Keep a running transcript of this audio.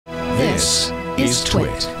This is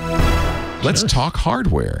TWiT. Let's talk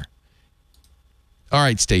hardware. All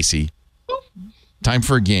right, Stacey. Time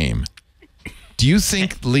for a game. Do you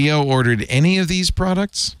think Leo ordered any of these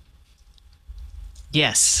products?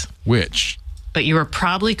 Yes. Which? But you were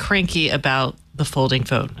probably cranky about the folding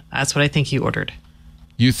phone. That's what I think you ordered.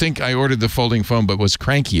 You think I ordered the folding phone but was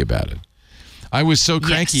cranky about it? I was so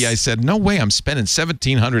cranky, Yes. I said, no way, I'm spending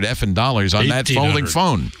 $1,700 effing dollars on that folding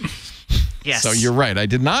phone. Yes. So you're right. I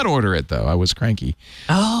did not order it, though. I was cranky.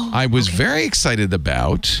 Oh. I was very excited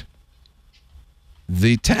about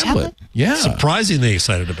the tablet. Yeah. Surprisingly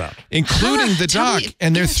excited about. Including the Tell dock. me-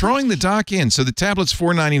 And they're throwing the dock in. So the tablet's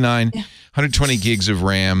 $499, 120 gigs of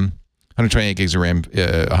RAM. 128 gigs of RAM,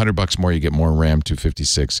 $100 more, you get more RAM,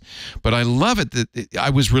 256. But I love it that I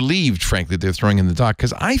was relieved, frankly, they're throwing in the dock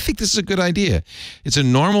because I think this is a good idea. It's a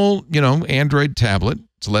normal, Android tablet.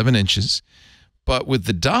 It's 11 inches, but with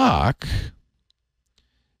the dock,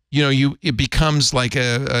 it becomes like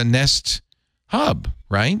a Nest Hub,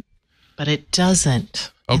 right? But it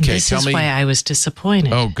doesn't. Okay, and this is why I was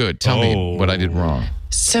disappointed. Oh, good. Tell me what I did wrong.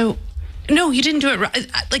 So, no, you didn't do it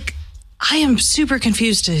right. I am super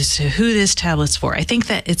confused as to who this tablet's for. I think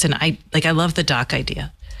that it's I love the dock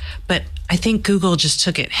idea, but I think Google just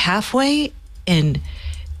took it halfway and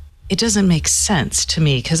it doesn't make sense to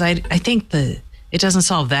me because I think it doesn't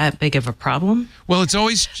solve that big of a problem. Well, it's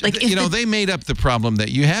always, they made up the problem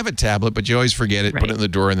that you have a tablet, but you always forget it, put it in the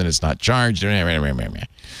drawer, and then it's not charged.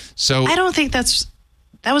 So I don't think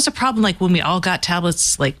that was a problem like when we all got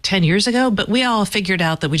tablets like 10 years ago, but we all figured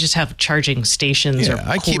out that we just have charging stations or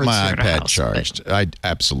I keep my iPad charged. I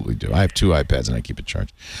absolutely do. I have 2 iPads and I keep it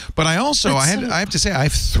charged. But I also, I have to say, I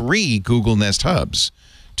have 3 Google Nest Hubs,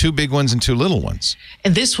 2 big ones and 2 little ones.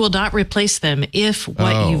 And this will not replace them if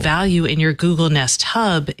what you value in your Google Nest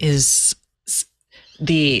Hub is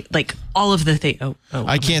all of the thing.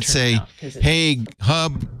 I can't say, hey,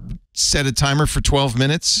 Hub, set a timer for 12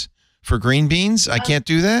 minutes. For green beans? I can't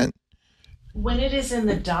do that? When it is in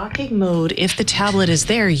the docking mode, if the tablet is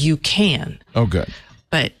there, you can. Oh, good.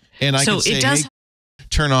 But and I so can say, it does, hey,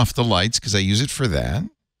 turn off the lights because I use it for that.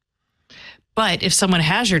 But if someone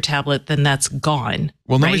has your tablet, then that's gone.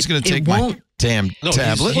 Well, nobody's going to take my damn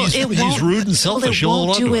tablet. He's rude and selfish. It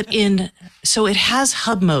won't do it in. So it has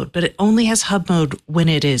hub mode, but it only has hub mode when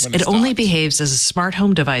it is. It only behaves as a smart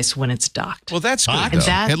home device when it's docked. Well, that's good. Though.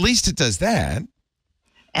 At least it does that.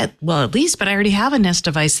 At least, but I already have a Nest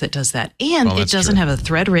device that does that. And it doesn't have a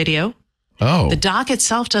thread radio. Oh. The dock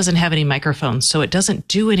itself doesn't have any microphones, so it doesn't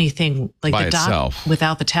do anything. Like by the dock itself.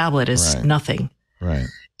 Without the tablet is nothing. Right.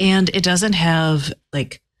 And it doesn't have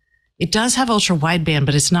it does have ultra wideband,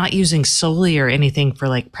 but it's not using solely or anything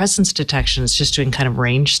for presence detection. It's just doing kind of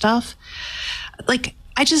range stuff.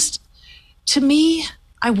 To me,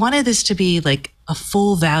 I wanted this to be a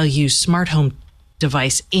full value smart home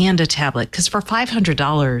device and a tablet because for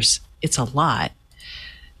 $500 it's a lot.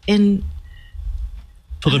 And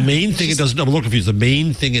so the main thing it does, I'm a little confused. The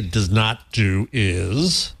main thing it does not do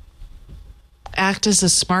is act as a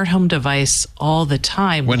smart home device all the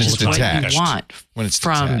time when it's detached. What you want when it's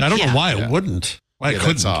from detached. I don't know why it wouldn't. Why it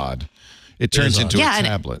couldn't. That's odd. It turns into a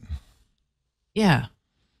tablet. Yeah.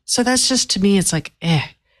 So that's just, to me, it's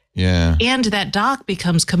Yeah. And that dock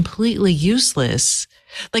becomes completely useless.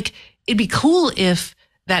 It'd be cool if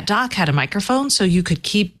that dock had a microphone so you could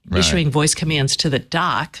keep issuing voice commands to the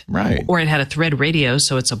dock. Right. Or it had a thread radio,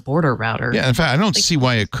 so it's a border router. Yeah, in fact, I don't see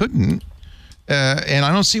why it couldn't. And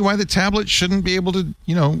I don't see why the tablet shouldn't be able to,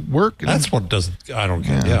 work. That's what doesn't, I don't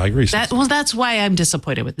get. Yeah, I agree. That's why I'm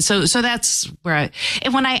disappointed with it. So that's where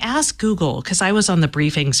and when I asked Google, because I was on the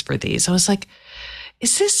briefings for these, I was like,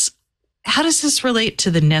 how does this relate to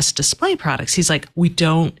the Nest display products? He's like, we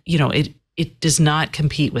don't, it does not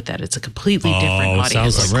compete with that. It's a completely different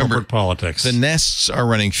audience. Sounds like corporate politics. The Nests are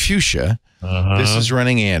running Fuchsia. This is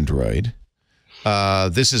running Android.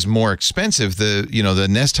 This is more expensive. The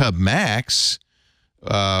Nest Hub Max,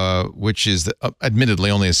 which is admittedly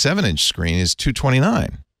only a 7-inch screen, is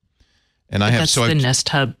 $229. And that's the Nest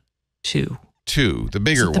Hub 2. The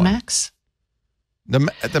bigger one. The Max?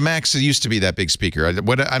 The Max used to be that big speaker. I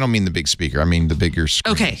don't mean the big speaker. I mean the bigger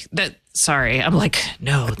screen. Okay. Sorry. I'm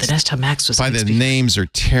no, the Nest Hub Max was by the names are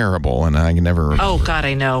terrible, and I can never remember. Oh, God,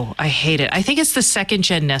 I know. I hate it. I think it's the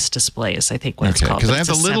 2nd-gen Nest display is, I think, what it's called. Because I have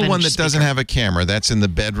the little one that doesn't have a camera. That's in the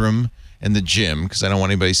bedroom and the gym because I don't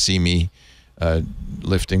want anybody to see me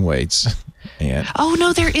lifting weights. Oh,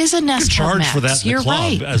 no, there is a Nest Hub Max. Charge for that in You're the club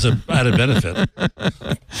right. as an added benefit.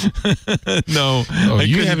 No.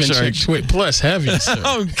 You haven't checked TWiT Plus, have you, sir?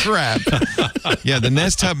 Oh, crap. Yeah, the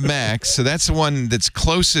Nest Hub Max. So that's the one that's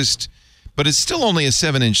closest, but it's still only a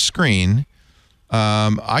 7-inch screen.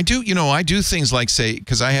 I do things like say,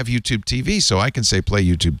 because I have YouTube TV, so I can say play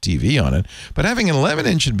YouTube TV on it. But having an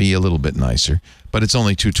 11-inch would be a little bit nicer. But it's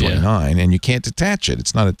only $229, and you can't detach it.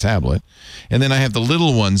 It's not a tablet. And then I have the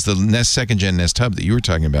little ones, the Nest second-gen Nest Hub that you were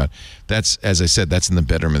talking about. That's, as I said, that's in the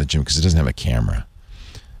bedroom of the gym because it doesn't have a camera.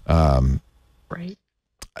 Right.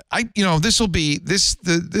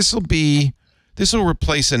 This will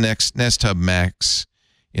replace a Nest Hub Max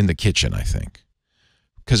in the kitchen, I think.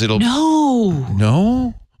 Because it'll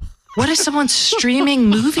no. What if someone's streaming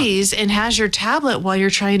movies and has your tablet while you're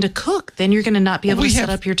trying to cook? Then you're going to not be able to set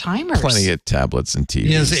up your timers. Plenty of tablets and TVs.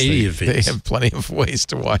 He has 80 of these. They have plenty of ways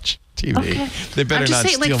to watch TV. Okay. They better I'm just not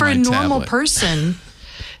saying, steal like for my a normal tablet. person.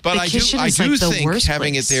 But the I kitchen do is like the think worst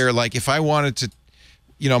having place. it there, like if I wanted to,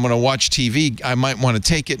 I'm going to watch TV, I might want to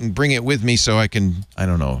take it and bring it with me so I can, I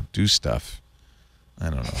don't know, do stuff. I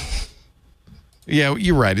don't know. Yeah,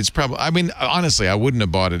 you're right. It's probably, I mean, honestly, I wouldn't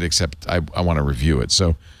have bought it except I want to review it.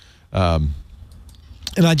 So, and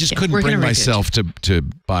I just couldn't bring myself to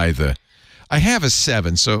buy I have a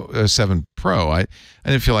 7, so a 7 Pro. I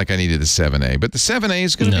didn't feel like I needed the 7A, but the 7A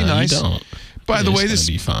is going to be nice. You don't. By the way, this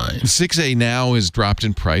be fine. 6A now is dropped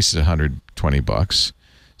in price at $120.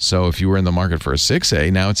 So if you were in the market for a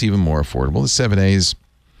 6A, now it's even more affordable. The 7A is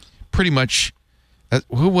pretty much.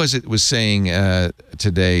 Who was saying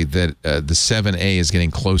today that the 7A is getting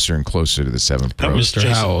closer and closer to the 7 Pro? Mr.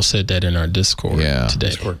 Howell said that in our Discord today.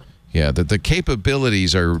 Discord. Yeah, that the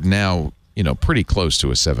capabilities are now, pretty close to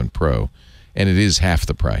a 7 Pro, and it is half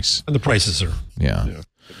the price. And the prices are. Yeah.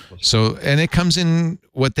 So, and it comes in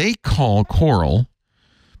what they call coral,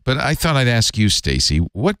 but I thought I'd ask you, Stacey,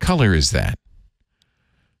 what color is that?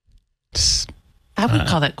 I would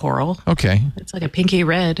call that coral. Okay. It's like a pinky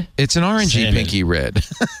red. It's an orangey Salmon. pinky red.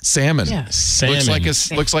 Salmon. Yeah. Salmon.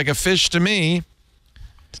 Looks like a fish to me.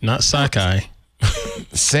 It's not sockeye.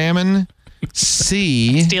 Salmon,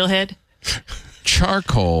 sea, Steelhead.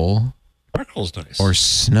 charcoal, Charcoal's nice. or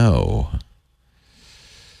snow.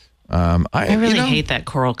 I really hate that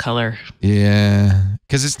coral color. Yeah,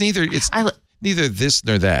 because it's neither this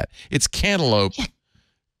nor that. It's cantaloupe,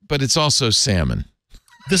 but it's also salmon.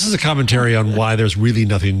 This is a commentary on why there's really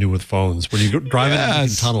nothing new with phones. When you drive in the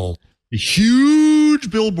Lincoln Tunnel, the huge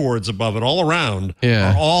billboards above it all around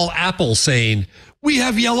are all Apple saying, we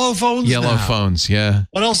have yellow phones Yellow now. phones, yeah.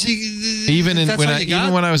 What else? Even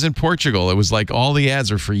when I was in Portugal, it was like all the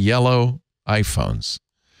ads are for yellow iPhones.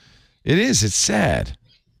 It is. It's sad.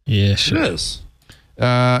 Yeah, sure. It is.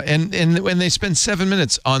 And when they spend 7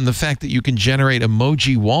 minutes on the fact that you can generate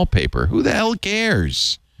emoji wallpaper, who the hell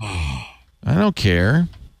cares? I don't care.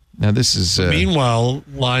 Now this is. Meanwhile,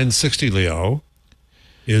 line 60, Leo,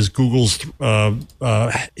 is Google's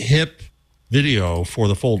hip video for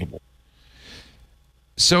the foldable.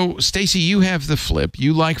 So, Stacey, you have the Flip.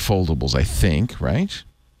 You like foldables, I think, right?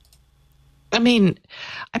 I mean,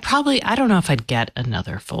 I don't know if I'd get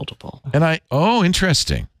another foldable. And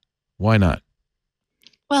interesting. Why not?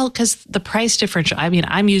 Well, because the price differential, I mean,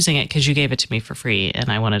 I'm using it because you gave it to me for free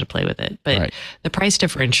and I wanted to play with it. But the price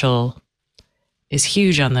differential is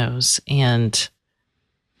huge on those. And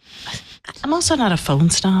I'm also not a phone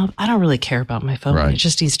snob. I don't really care about my phone. Right. It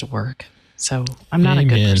just needs to work. So I'm not a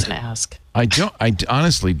good person to ask. I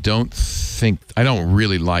honestly don't I don't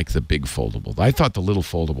really like the big foldable. I thought the little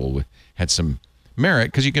foldable had some merit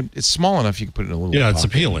because it's small enough you can put it in a little pocket. It's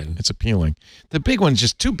appealing. It's appealing. The big one's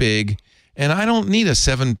just too big, and I don't need a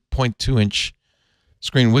 7.2-inch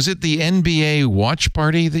screen. Was it the NBA watch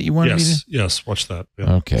party that you wanted me to? Yes, watch that.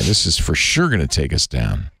 Yeah. Okay, this is for sure going to take us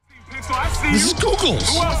down. This is Google's.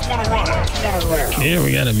 Who else want to run? Yeah,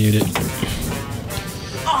 we got to mute it.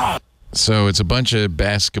 So it's a bunch of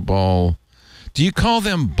basketball. Do you call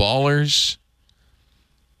them ballers?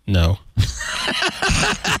 No.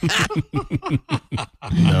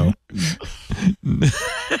 No.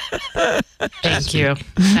 Thank you.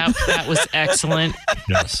 That was excellent.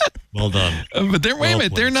 Yes. Well done. But wait a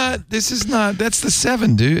minute. They're not. This is not. That's the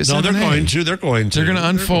 7, dude. No, they're 7A. going to. They're going to. They're going to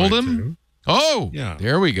unfold them? To. Oh, yeah.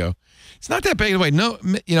 There we go. It's not that big. Wait, no,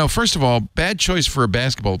 first of all, bad choice for a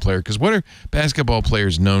basketball player because what are basketball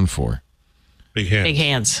players known for? Big hands. Big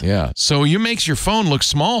hands. Yeah. So you makes your phone look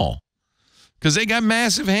small because they got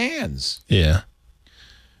massive hands. Yeah.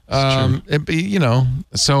 So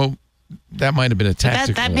that might have been a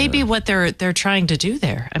tactical. That may be what they're trying to do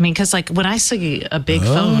there. I mean, because like when I see a big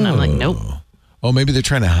phone, I'm like, nope. Oh, maybe they're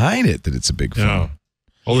trying to hide it that it's a big phone. Yeah.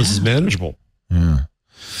 Oh, this is manageable. Yeah.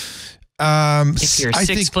 If you're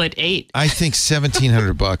 6'8", I think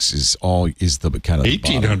 $1,700 is the kind of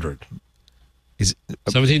 $1,800. Is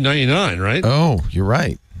 $1,799, right? Oh, you're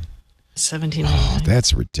right. $17.99. Oh,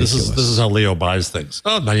 that's ridiculous. This is how Leo buys things.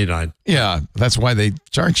 Oh, $99. Yeah, that's why they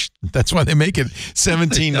charge. That's why they make it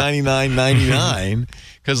 $17.99.99.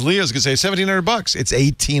 Because Leo's gonna say $1,700. It's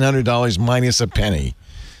 $1,800 minus a penny.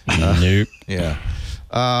 Nope. Yeah.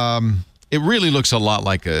 It really looks a lot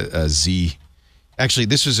like a Z. Actually,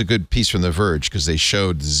 this was a good piece from The Verge because they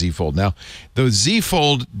showed the Z Fold. Now, the Z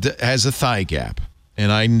Fold has a thigh gap,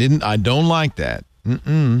 and I don't like that.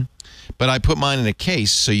 But I put mine in a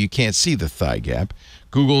case so you can't see the thigh gap.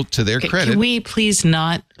 Google, to their credit. Can we please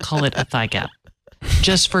not call it a thigh gap?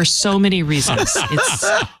 Just for so many reasons.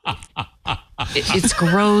 It's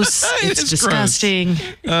gross. It's disgusting.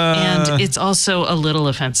 And it's also a little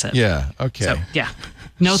offensive. Yeah. Okay. So, yeah.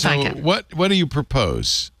 No thigh gap. What do you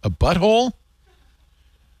propose? A butthole?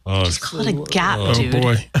 Just call it a gap, dude. Oh,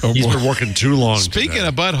 boy. He's been working too long. Speaking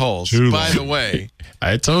of buttholes, by the way.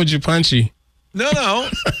 I told you, Punchy. No.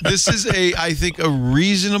 This is I think a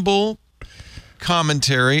reasonable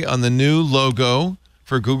commentary on the new logo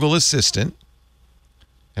for Google Assistant.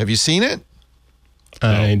 Have you seen it?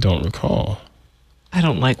 I don't recall. I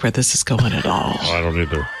don't like where this is going at all. Oh, I don't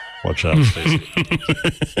either. Watch out, Stacey.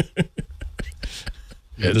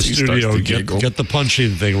 In the studio, get the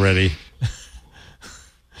punching thing ready.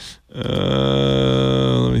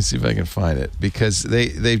 Let me see if I can find it because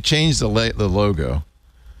they've changed the logo.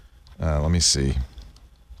 Let me see.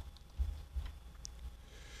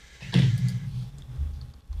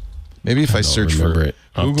 Maybe if I search for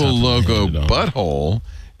Google logo butthole,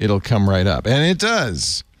 it'll come right up, and it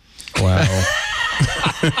does. Wow.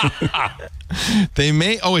 They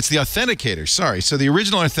may. Oh, it's the authenticator. Sorry. So the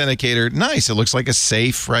original authenticator, nice. It looks like a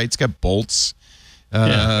safe, right? It's got bolts.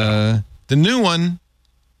 The new one,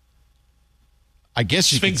 I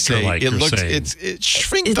guess you could say it looks. It's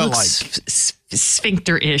sphincter-like.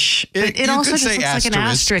 Sphincter-ish. It also just looks like an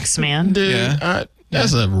asterisk, man. Dude, yeah.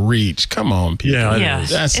 That's a reach. Come on, people. Yeah,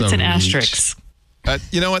 it's an asterisk.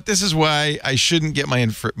 You know what? This is why I shouldn't get my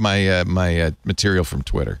material from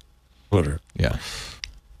Twitter. Yeah.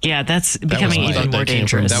 Yeah, that's becoming even more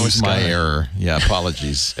dangerous. That was my error. Yeah,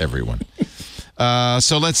 apologies, everyone.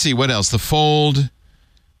 So let's see what else. The Fold.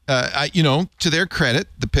 To their credit,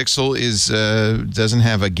 the Pixel doesn't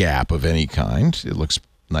have a gap of any kind. It looks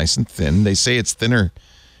nice and thin. They say it's thinner,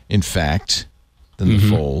 in fact, than the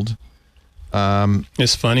Fold.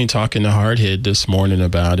 It's funny talking to Hardhead this morning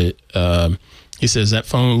about it. He says that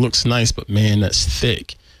phone looks nice, but man, that's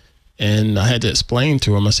thick. And I had to explain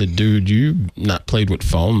to him. I said, dude, you've not played with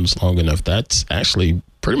phones long enough. That's actually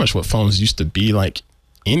pretty much what phones used to be like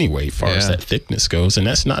anyway, as far as that thickness goes. And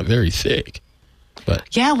that's not very thick. But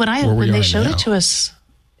yeah, when they showed it to us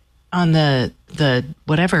on the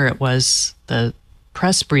whatever it was, the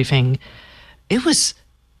press briefing, it was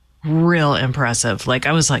real impressive. Like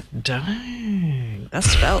I was like, dang,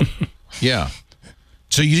 that's felt. Yeah.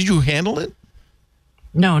 So did you handle it?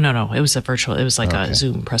 No. It was a virtual. It was like a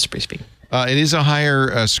Zoom press briefing. It is a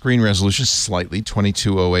higher screen resolution, slightly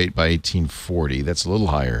 2208 by 1840. That's a little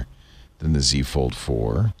higher than the Z Fold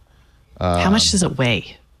 4. How much does it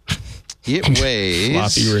weigh? It weighs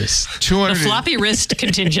floppy wrist. The floppy wrist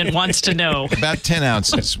contingent wants to know. About 10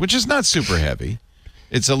 ounces, which is not super heavy.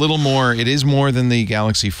 It's a little more. It is more than the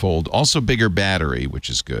Galaxy Fold. Also bigger battery, which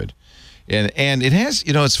is good. And it has,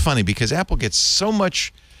 it's funny because Apple gets so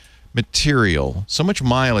much material, so much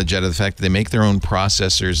mileage out of the fact that they make their own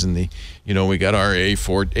processors and we got our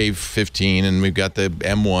A15 and we've got the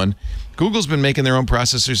M1. Google's been making their own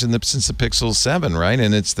processors since the Pixel 7, right?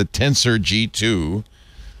 And it's the Tensor G2,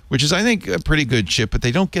 which is I think a pretty good chip, but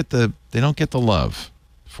they don't get the love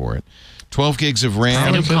for it. 12 gigs of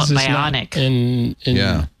RAM. They call it Bionic. In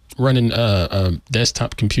running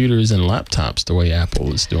desktop computers and laptops the way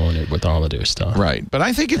Apple is doing it with all of their stuff. Right, but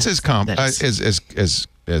I think it's as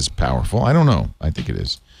powerful. I don't know. I think it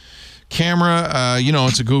is. Camera,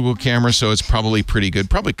 it's a Google camera, so it's probably pretty good.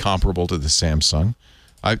 Probably comparable to the Samsung.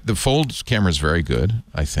 The Fold camera is very good,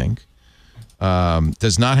 I think.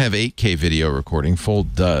 Does not have 8K video recording.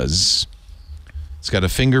 Fold does. It's got a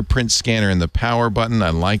fingerprint scanner in the power button.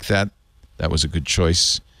 I like that. That was a good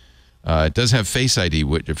choice. It does have Face ID,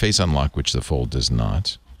 Face Unlock, which the Fold does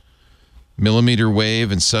not. Millimeter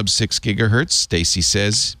wave and sub 6 gigahertz. Stacey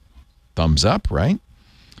says, thumbs up, right?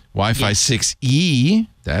 Wi-Fi 6E,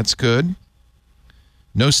 that's good.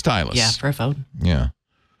 No stylus. Yeah, for a phone. Yeah,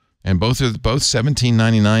 and both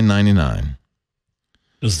 $17.99.99.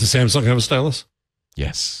 Does the Samsung have a stylus?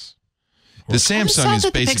 Yes. The Samsung is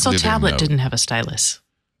basically the Pixel tablet didn't have a stylus.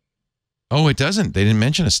 Oh, it doesn't. They didn't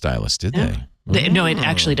mention a stylus, did they? No, it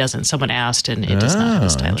actually doesn't. Someone asked, and it does not have a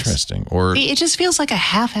stylus. Interesting. It just feels like a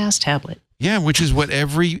half-assed tablet. Yeah, which is what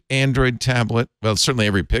every Android tablet, well, certainly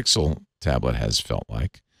every Pixel tablet has felt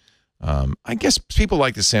like. I guess people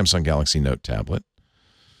like the Samsung Galaxy Note tablet.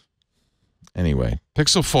 Anyway,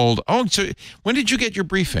 Pixel Fold. Oh, so when did you get your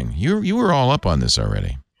briefing? You were all up on this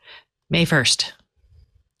already. May 1st.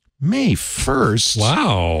 May 1st?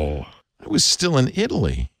 Wow. I was still in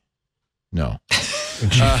Italy. No.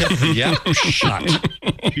 Yeah, shut.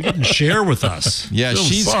 You didn't share with us. Yeah,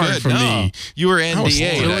 she's good. For me. You were I was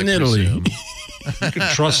NDA. still in Italy. You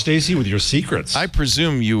can trust Stacey with your secrets. I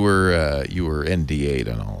presume you were NDA'd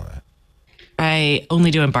on all of that. I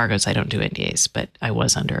only do embargoes. I don't do NDAs, but I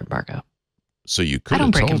was under embargo. So you could I don't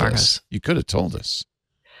have break told embargoes. us. You could have told us.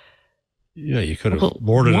 Yeah, you could have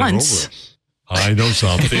lorded once. it over us. I know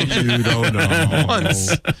something you don't know.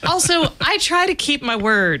 Once. Also, I try to keep my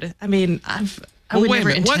word. I mean, I would wait a never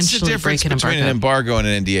minute. What's the intentionally difference break an between an embargo and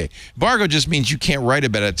an NDA? Embargo just means you can't write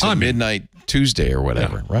about it till midnight Tuesday or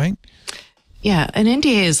whatever, right? Yeah, an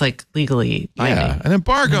NDA is like legally binding. Yeah, an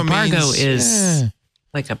embargo means is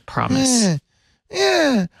like a promise.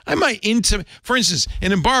 Yeah, I might intimate. For instance,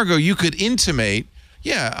 an embargo, you could intimate,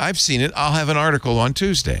 yeah, I've seen it. I'll have an article on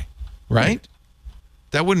Tuesday, right?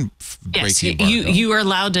 That wouldn't break Yes, the embargo. you are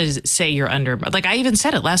allowed to say you're under. Like I even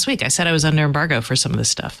said it last week. I said I was under embargo for some of this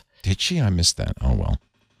stuff. Did she? I missed that. Oh, well.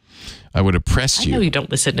 I would have pressed you. I know you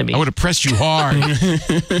don't listen to me. I would have pressed you hard.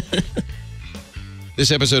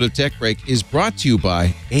 This episode of Tech Break is brought to you by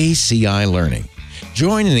ACI Learning.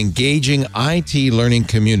 Join an engaging IT learning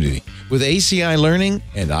community with ACI Learning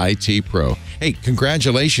and IT Pro. Hey,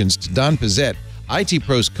 congratulations to Don Pizzette, IT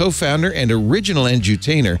Pro's co-founder and original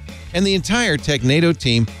edutainer, and the entire Technado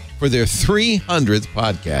team for their 300th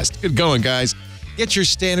podcast. Good going, guys. Get your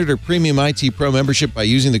standard or premium IT Pro membership by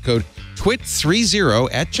using the code TWiT30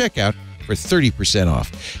 at checkout for 30%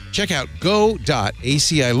 off. Check out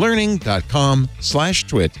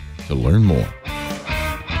go.acilearning.com/twit to learn more.